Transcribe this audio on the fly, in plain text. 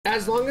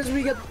As long as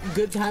we get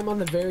good time on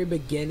the very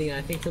beginning, I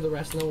think for the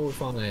rest of them we're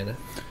fine.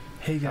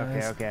 Hey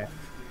guys. Okay.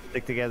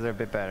 Stick together a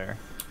bit better.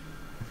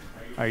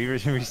 Are you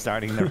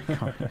restarting the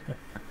recording?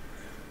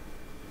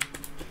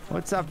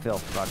 What's up,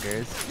 filth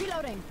fuckers?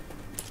 Reloading.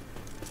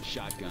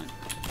 Shotgun.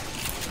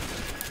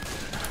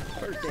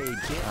 First aid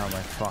kit. Oh my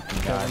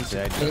fucking god, did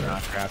I just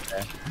not grab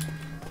that?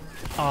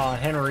 Aw,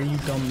 Henry, you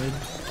dumb mid.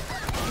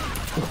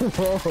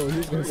 Whoa,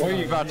 what are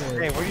you about to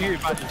say? What are you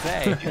about to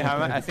say?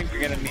 I think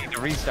we're gonna need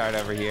to restart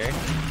over here.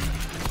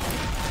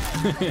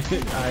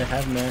 I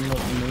have manlet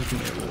making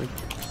it really.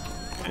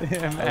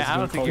 I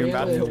don't think you're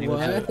about to do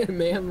what?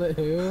 Manlet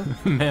who?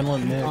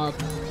 Manlet Nick.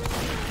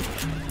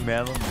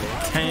 Manlet Nick.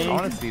 Tank. I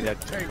want to see that.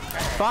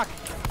 Fuck!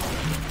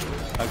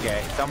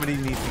 Okay, somebody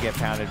needs to get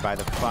pounded by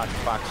the fuck,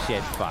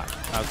 shit, fuck.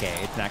 Okay,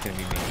 it's not gonna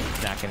be me.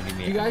 It's not gonna be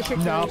me. You guys should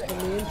no. me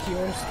and Q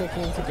are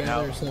sticking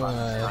together, no. so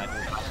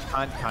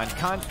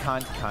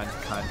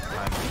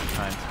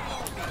Cunt.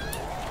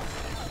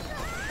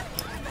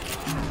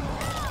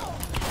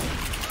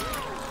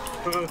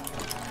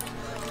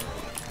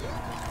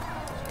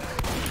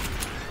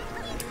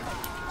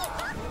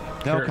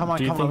 No, Here, come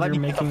on, let me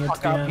get the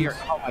fuck up here.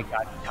 Oh my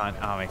god, cunt.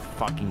 Oh my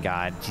fucking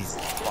god.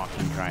 Jesus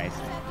fucking Christ.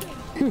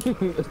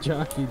 the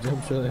jockey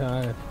jumps really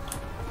high.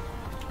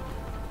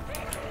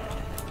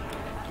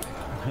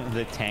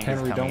 The tank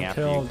Henry, is coming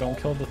after you. Don't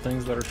kill the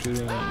things that are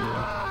shooting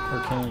at you.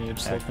 Or killing you,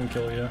 just let them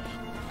kill you.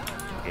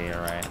 Okay,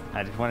 you're right.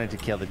 I just wanted to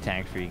kill the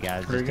tank for you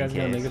guys. Are you guys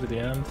gonna make it to the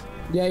end?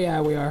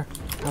 Yeah, we are.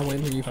 I'm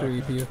waiting for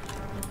you for you.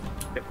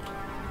 Yep.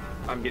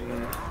 I'm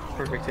getting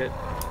perfect hit.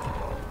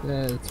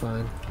 Yeah, it's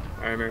fine.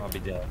 Alright, I'll be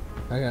dead.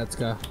 Okay, let's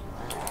go.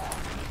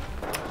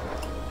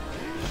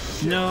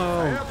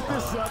 No!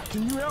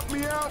 Can you help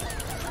me out?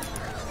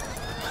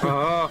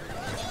 Oh,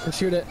 Let's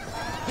shoot it.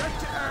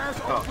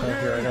 Oh,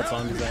 here, I got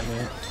zombies at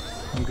me.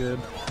 I'm good.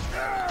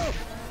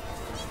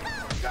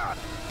 God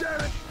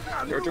damn it!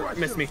 Georgia,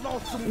 miss me.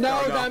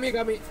 No, Go. got me.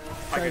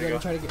 Try to go.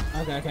 get.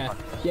 Okay.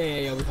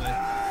 Yeah, we'll be fine.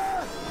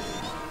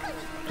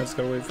 I just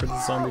gotta wait for the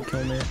zombie to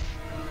kill me.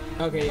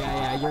 Okay,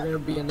 yeah, you're gonna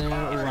be in there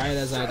right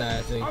as I die,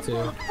 I think,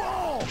 too.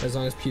 As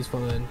long as Pew's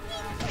fine.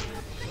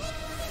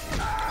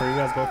 Are you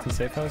guys both in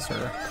safe house,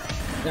 or?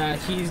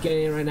 He's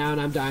getting in right now, and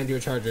I'm dying to a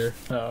charger.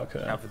 Oh,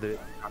 okay. Now for the...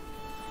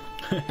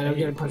 And I'm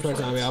getting punched by a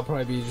zombie. I'll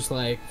probably be just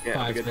like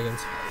 5 good.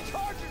 seconds.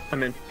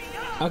 I'm in.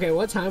 Okay,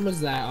 what time was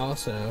that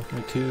also?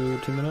 Like 2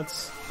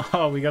 minutes.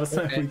 Oh, we gotta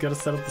set. Okay. We gotta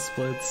set up the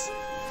splits.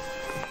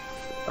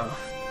 Oh.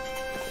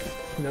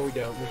 No, we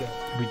don't. We do.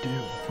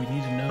 We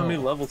need to know. How many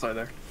levels are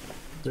there?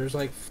 There's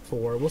like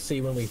 4. We'll see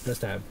when we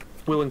first have.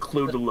 We'll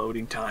include the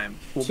loading time.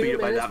 We'll 2 beat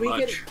it by minutes, that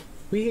much.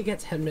 We could get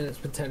 10 minutes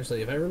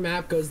potentially. If every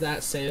map goes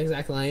that same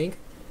exact length,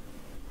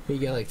 we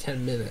get like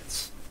 10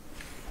 minutes.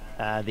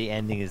 The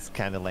ending is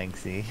kind of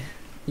lengthy.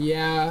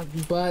 Yeah,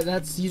 but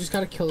that's you just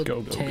gotta kill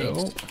the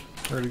tanks. Go.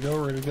 Ready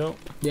to go.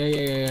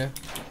 Yeah.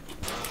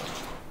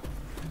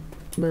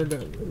 Remember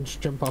to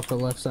just jump off the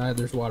left side.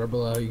 There's water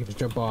below. You can just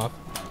jump off.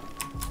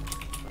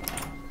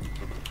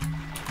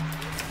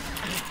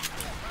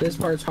 This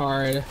part's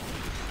hard.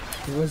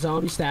 When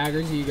zombie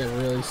staggers, you get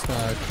really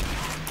stuck.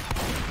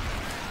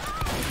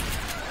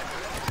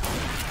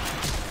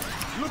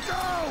 Look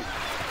out!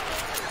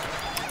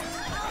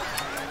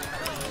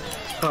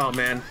 Oh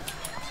man.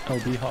 Oh,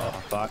 be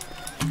hot. Fuck.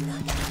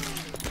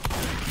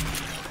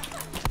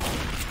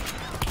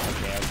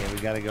 Okay, we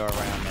gotta go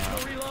around now.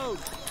 Reload.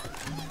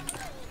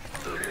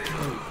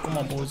 Oh, come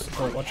on, boys.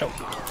 Oh, watch out.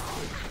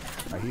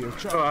 I hear a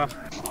truck. Oh,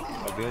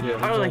 good. Yeah,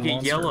 How did I there's a get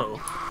monster. yellow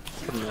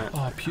from that?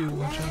 Oh, Pew,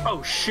 watch out.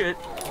 Oh shit.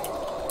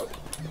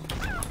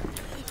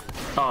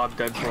 Oh, I'm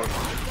dead for it.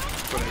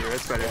 Whatever,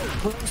 it's better.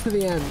 Close to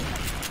the end.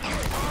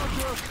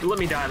 Let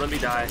me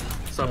die.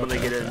 So when they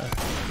get in.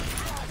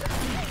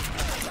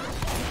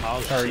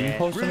 Oh, Are you shit.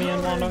 close to the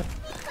end, Wanda?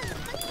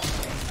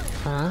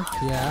 Huh?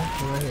 Yeah.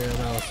 I'm right here.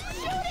 About.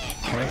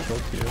 Can I kill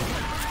you?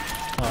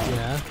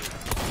 Yeah.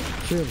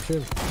 Shoot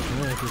him.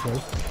 Alright, too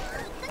close.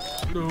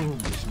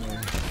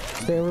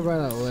 Stay over by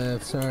that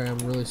lift. Sorry, I'm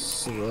really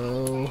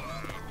slow.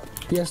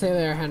 Yeah, stay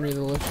there, Henry.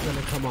 The lift's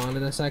gonna come on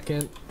in a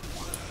second.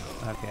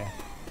 Okay.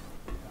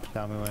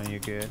 Tell me when you're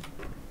good.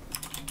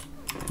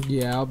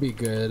 Yeah, I'll be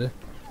good.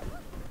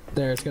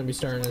 There, it's gonna be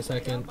starting in a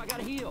second. I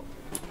gotta heal.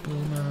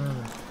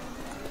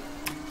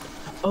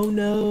 Oh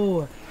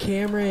no!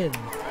 Cameron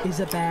is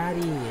a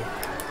baddie.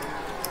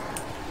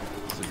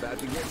 It's about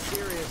to get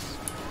serious.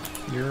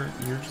 You're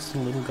just a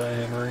little guy,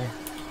 Henry.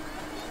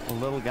 A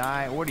little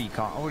guy? What are you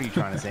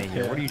trying to say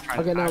here? Yeah. What are you trying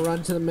Okay, to now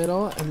run to the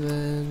middle and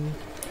then.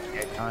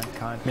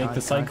 Make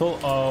the cycle?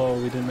 Oh,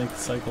 we didn't make the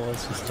cycle.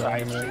 Let's just die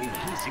in it.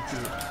 60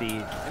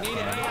 speed.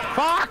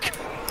 Fuck!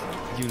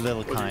 You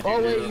little cunt.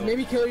 Oh wait,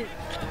 maybe kill you.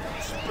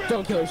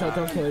 Don't kill yourself.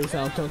 Let her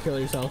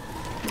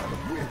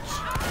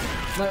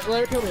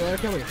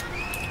kill me.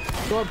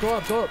 Go up. Oh,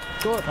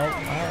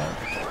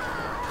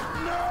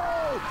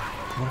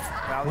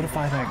 what if I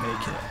don't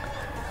make it?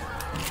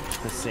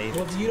 The safe.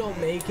 Well, if you don't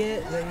make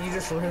it, then you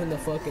just ruin the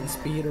fucking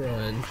speed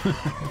run.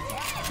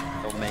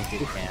 Don't make it,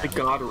 The Cam.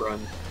 god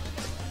run.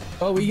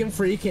 Oh, we can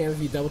free cam if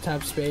you double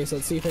tap space.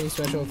 Let's see if any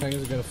special effects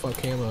are gonna fuck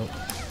cam up.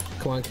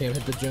 Come on, cam,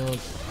 hit the jump.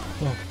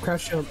 Oh,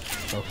 crouch jump.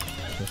 Oh.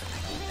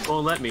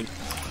 Won't let me.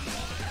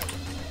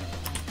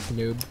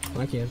 Noob.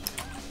 I can.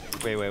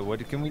 Wait,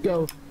 what can we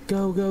do?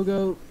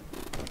 Go.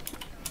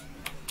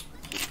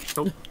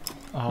 Nope.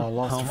 Oh,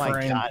 lost a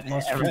frame. God.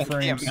 Lost 3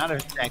 frames. The amount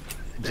of seconds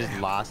just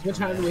lost. What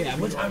time do we have?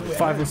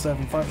 5 to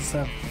 7.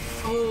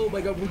 Oh my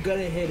god, we're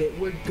gonna hit it.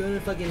 We're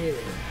gonna fucking hit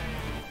it.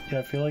 Yeah,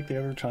 I feel like the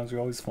other times we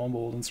always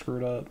fumbled and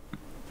screwed up.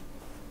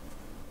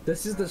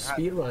 This is the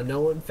speed run.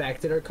 No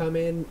infected are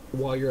coming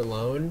while you're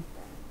alone.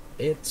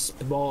 It's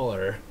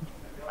baller.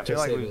 I feel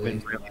like we've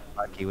been really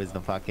lucky with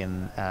the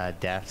fucking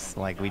deaths.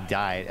 Like, we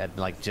died at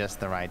like just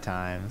the right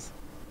times.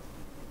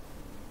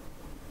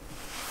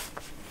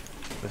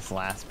 This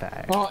last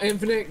pack. Oh,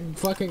 infinite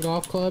fucking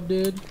golf club,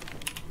 dude.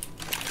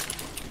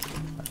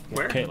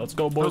 Where? Okay, let's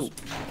go, boys.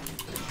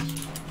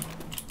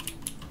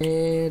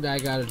 And I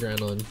got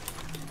adrenaline.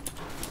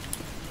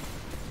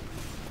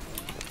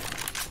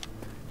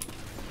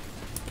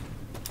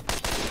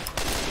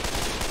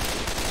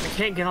 I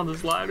can't get on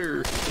this ladder.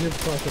 You're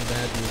fucking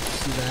bad, dude.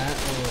 See that?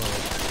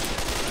 Oh.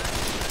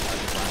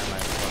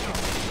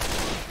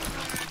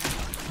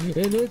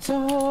 And it's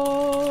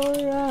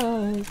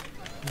alright.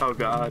 Oh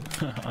god.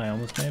 I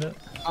almost made it.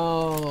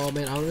 Oh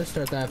man, I'm gonna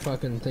start that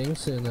fucking thing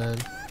soon then.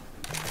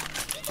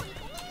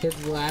 Hit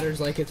the ladders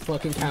like it's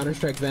fucking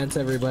Counter-Strike vents,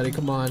 everybody.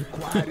 Come on.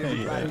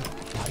 Yeah.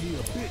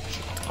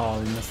 Oh,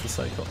 we missed the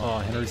cycle. Oh,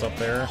 Henry's up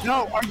there.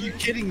 No, are you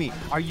kidding me?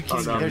 Are you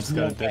kidding me? There's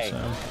no way.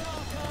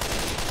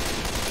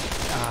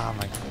 Oh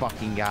my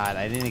fucking god,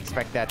 I didn't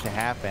expect that to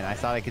happen. I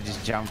thought I could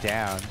just jump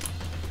down.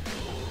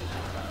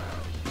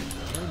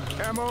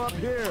 Ammo up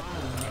here.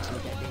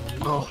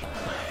 Oh.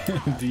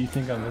 Do you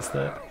think I missed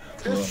that?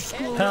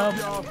 Help!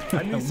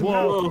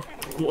 Whoa!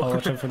 Oh,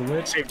 watch out for the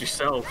witch. Saved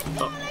yourself.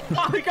 Oh,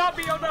 he got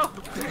me! Oh no!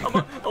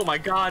 Oh my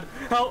god!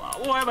 How?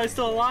 Why am I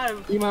still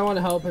alive? You might want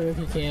to help him if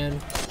you can.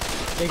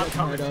 They got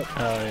tied up.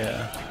 Oh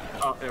yeah.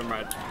 Oh, never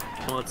mind.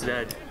 Well, it's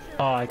dead.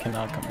 Oh, I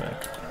cannot come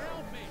back.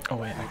 Oh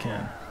wait, I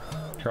can.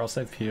 Here, I'll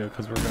save Pio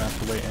because we're gonna have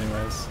to wait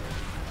anyways.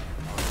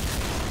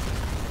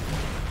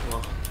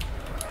 Well,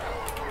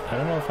 I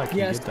don't know if I can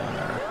get down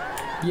there.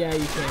 Yeah,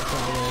 you can't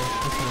probably.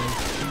 It's fine.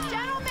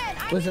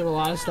 Listen, a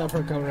lot of stuff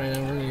are coming right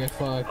now. We're gonna get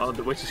fucked. oh,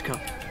 the witch is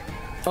coming.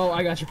 Oh,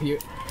 I got your Pew.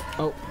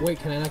 Oh, wait,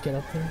 can I not get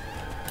up there?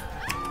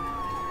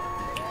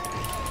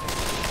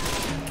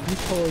 You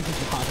totally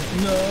just got it.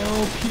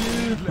 No,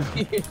 Pew!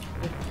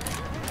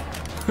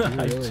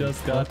 I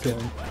just got him.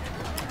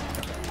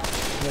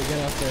 Wait, get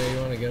up there. You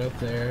want to get up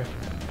there.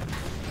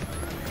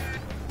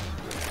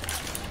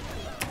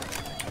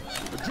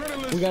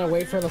 We gotta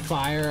wait for the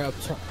fire up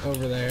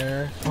over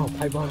there. Oh,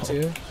 pipe bomb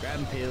too? Grab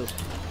and peel.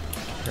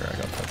 Here, I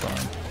got pipe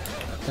bomb.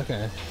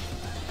 Okay.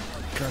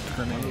 Drop the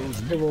grenade.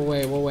 Okay,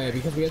 we'll wait,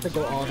 because we have to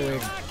go all the way.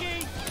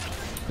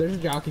 There's a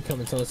jockey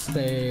coming, so let's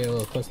stay a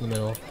little close in the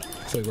middle.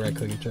 So we right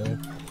click each other.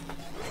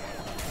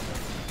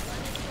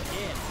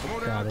 Come on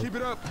Got now, him. keep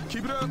it up.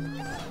 Keep it up.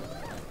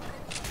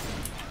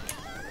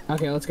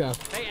 Okay, let's go.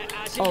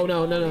 Oh,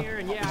 no.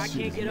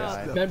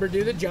 Remember,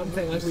 do the jump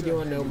thing like we do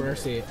on No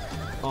Mercy.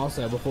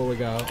 Also, before we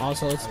go.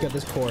 Also, let's get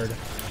this cord.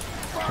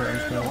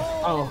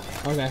 Oh,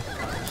 okay.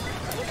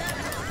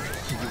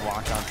 You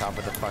walked on top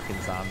of the fucking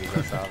zombies,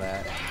 I saw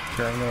that.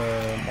 During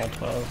the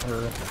Molotov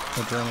or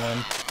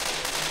adrenaline.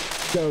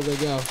 Go.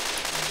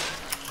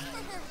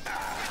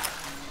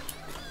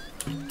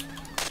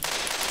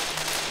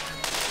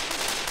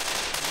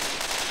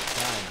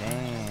 God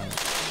damn.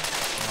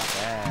 Not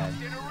bad.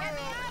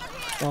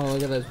 Oh,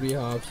 look at those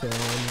B-hops, man.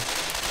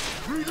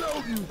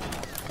 Reloading.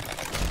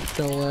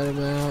 Don't let him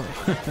out.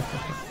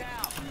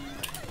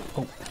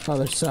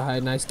 Other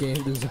side, nice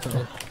game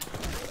design.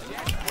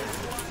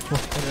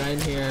 And right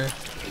in here.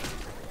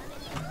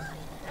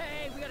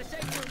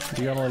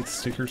 You gotta like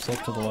stick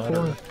yourself to the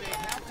ladder.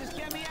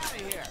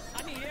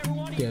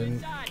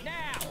 Again.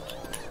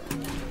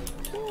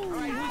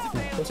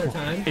 What's our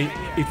time?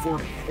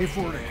 8:40.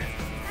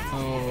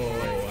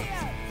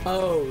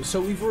 Oh,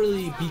 so we've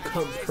really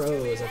become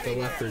pros at the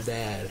Left 4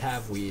 Dead,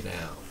 have we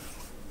now?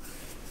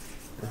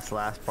 This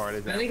last part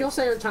is I think I'll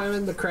say our time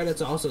in the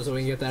credits also, so we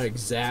can get that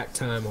exact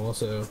time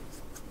also.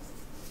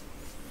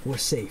 We're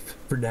safe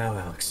for now,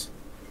 Alex.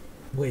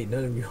 Wait,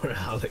 none of you are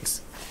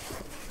Alex.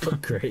 We're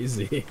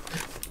crazy.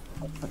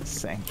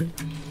 insane.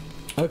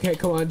 Okay,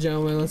 come on,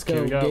 gentlemen, let's go.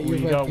 Okay, we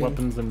got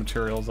weapons and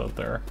materials out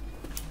there.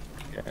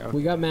 Okay,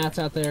 We got mats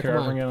out there. Come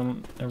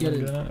on. Get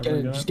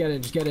in. Just get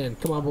in.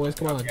 Come on, boys.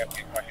 Come on. okay.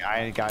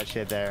 I ain't got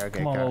shit there. Okay,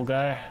 Come on, go. little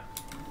guy.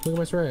 Look at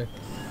my spray.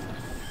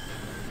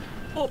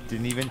 I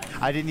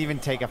didn't even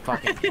take a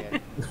fucking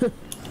hit.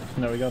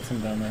 No, we got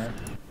some down there.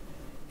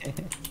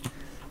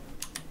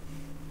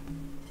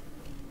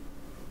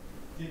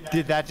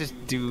 Did that just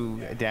do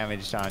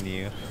damage on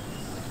you?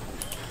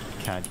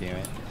 God damn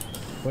it.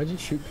 Why'd you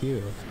shoot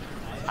Pew?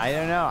 I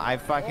don't know. I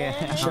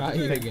fucking Shot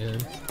you again.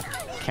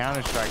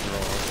 Counter-Strike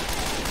roll.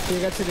 So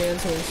we got to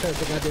dance when we start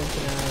the goddamn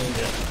finale.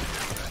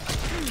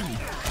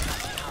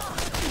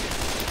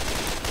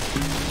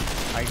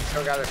 I I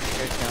still got a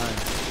good gun.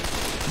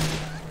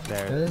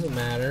 That There. doesn't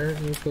matter.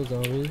 Let's go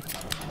zombies.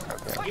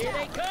 Here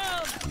they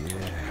come.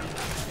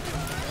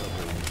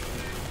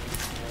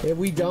 If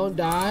we don't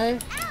die,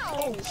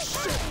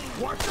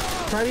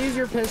 try to use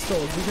your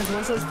pistols because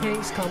once those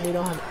tanks come, we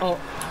don't have. Oh,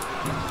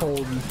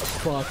 holy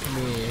fuck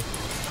me!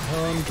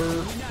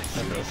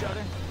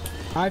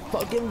 I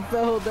fucking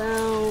fell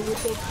down. What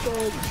the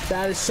fuck?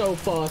 That is so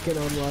fucking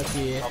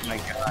unlucky. Oh my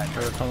god.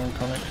 They're coming.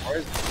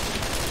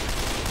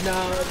 No,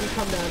 if you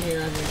come down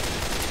here, I think.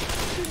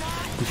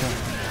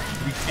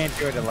 We can't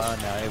do it alone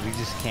though. We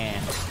just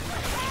can't.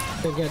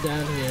 So get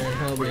down here and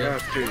help me.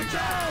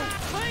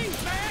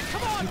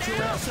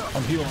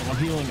 I'm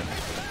healing.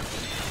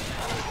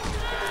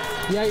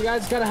 Yeah, you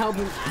guys gotta help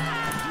me.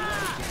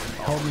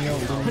 Help me out.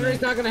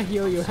 Henry's not gonna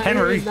heal you. Henry.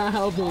 Henry's not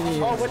helping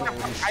you. Oh, what the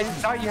fuck? I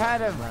thought you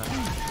had him.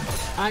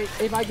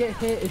 If I get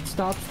hit, it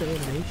stops the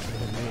animation.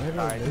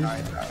 Everyone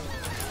knows that.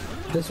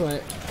 This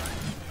way.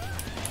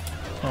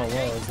 Oh wow,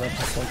 is that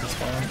just like a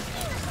spawn?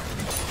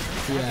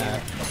 Yeah.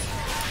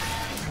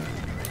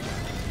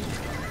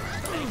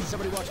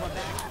 Somebody watch my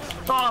back.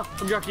 Oh,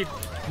 I'm jockeyed.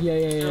 Yeah.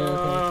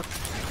 Okay.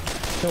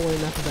 Don't worry,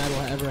 nothing bad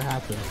will ever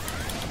happen.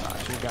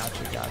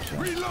 Gotcha.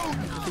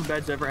 Nothing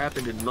bad's ever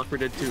happened and Luck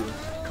did too.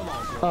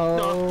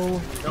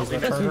 Oh. Is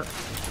that Charger?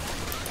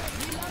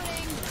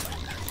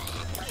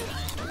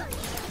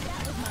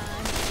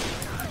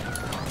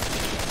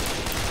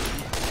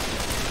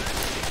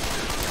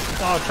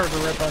 Oh, Charger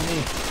rip on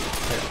me.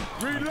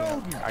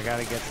 I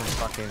gotta get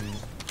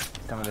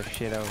some of the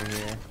shit over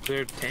here.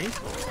 Their tank?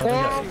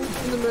 Oh,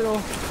 in the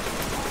middle.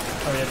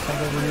 Oh yeah,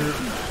 tank over here.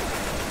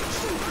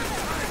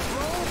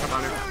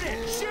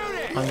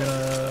 I'm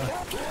gonna.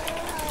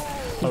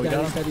 Oh, we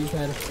got him. He's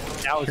dead.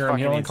 That was Here, I'm fucking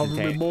healing. Cover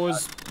me, insane.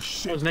 boys.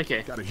 That was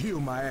Nicky. Gotta heal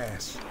my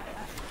ass.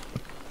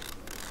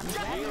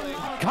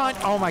 Cunt!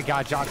 Oh my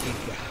god, jockey.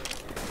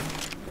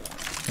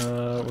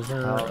 Was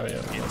there? Oh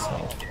yeah, that's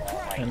health.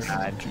 And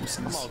God.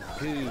 juices.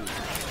 You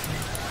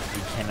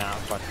cannot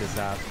fuck this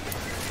up.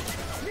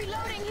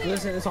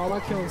 Listen, it's all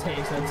about killing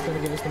tanks. That's gonna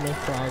give us the most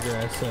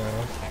progress. So.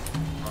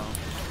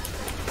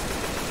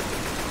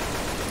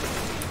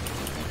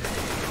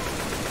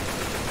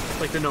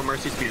 Like the No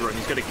Mercy speedrun.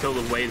 He's gotta kill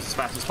the waves as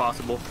fast as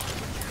possible.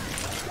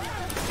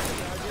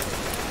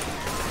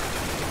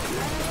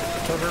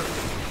 Charger.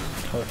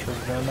 Oh,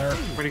 Charger down there.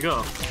 Where'd he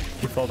go?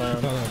 He fell down.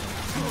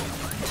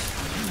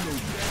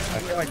 I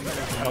feel like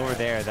over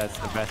there, that's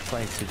the best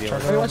place to deal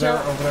Charger with. over watch there.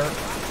 out. Over there.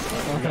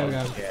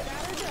 Okay.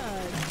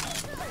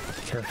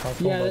 Here, how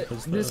far Yeah, up is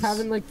just this?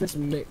 having like this.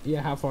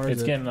 Yeah, how far is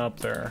It's it? getting up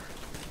there.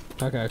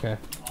 Okay.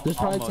 There's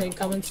probably a Almost. tank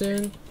coming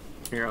soon.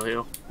 Here, I'll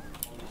heal.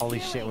 Holy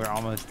shit, we're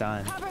almost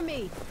done. Cover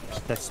me.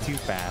 That's too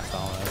fast,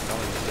 almost.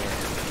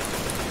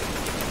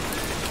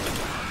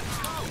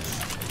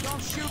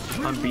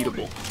 Holy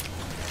Unbeatable.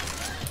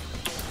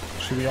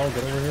 Should we all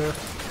get over here?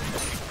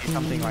 shit.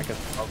 Something like a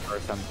smoke or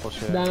some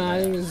bullshit. No,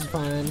 I think this is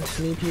fine.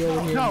 Me P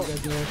over here. No. You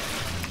guys know.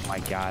 Oh my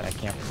god, I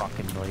can't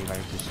fucking believe I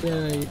just. Yeah.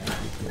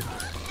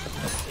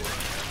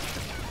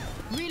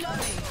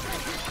 Reloading.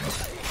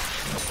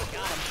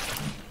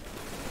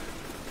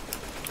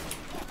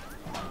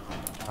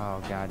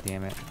 Oh god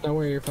damn it. Don't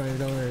worry, you're fine.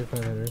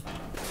 Henry.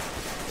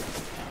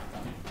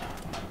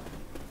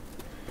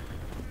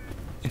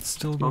 It's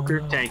still Smoker,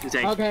 going up. tank.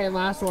 Okay, and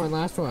last one.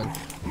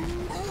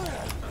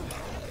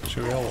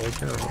 Should we all wait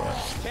here or what?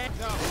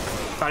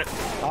 Got it.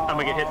 I'm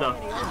gonna get hit though.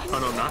 Oh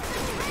no, I'm not.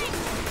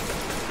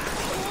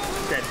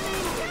 Dead.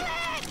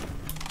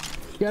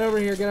 Get over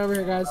here,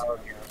 guys.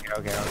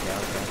 Okay.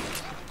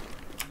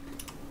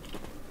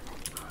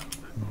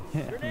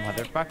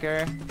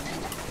 Motherfucker.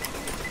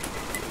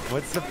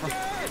 What's the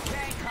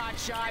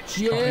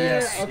Yeah.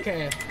 yes.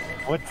 Okay.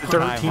 what's the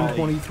time?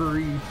 Holly?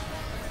 13:23.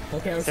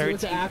 Okay. Let's see what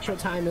the 13. actual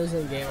time is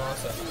in the game.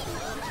 Also.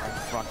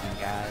 Fucking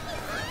god.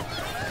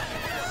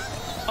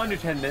 Under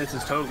 10 minutes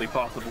is totally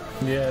possible.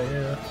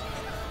 Yeah.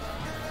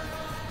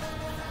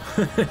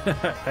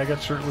 I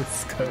got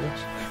shirtless coach.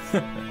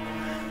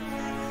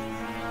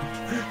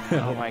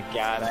 Oh my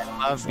god, I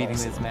love beating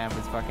this map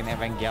with fucking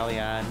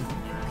Evangelion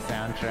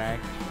soundtrack.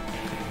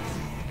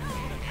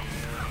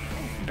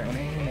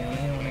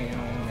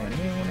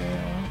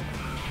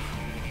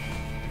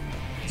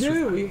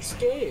 Dude, we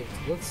escaped.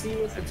 Let's see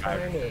what the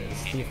time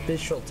is. The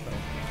official time.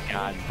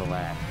 God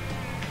bless.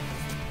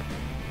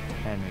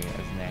 Henry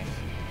is next.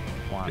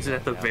 Is it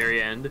at the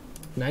very end?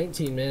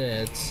 19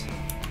 minutes.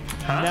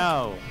 Huh?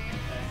 No,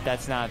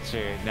 that's not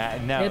true.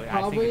 No, It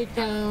probably I think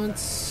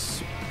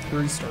counts.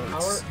 3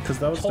 starts. Because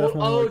that was Total,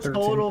 definitely like 13.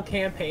 total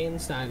campaign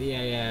time.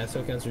 Yeah. So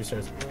it counts 3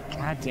 starts.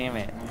 God damn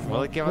it.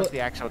 Will it give us the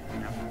actual?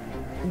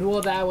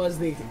 Well, that was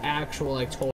the actual like total.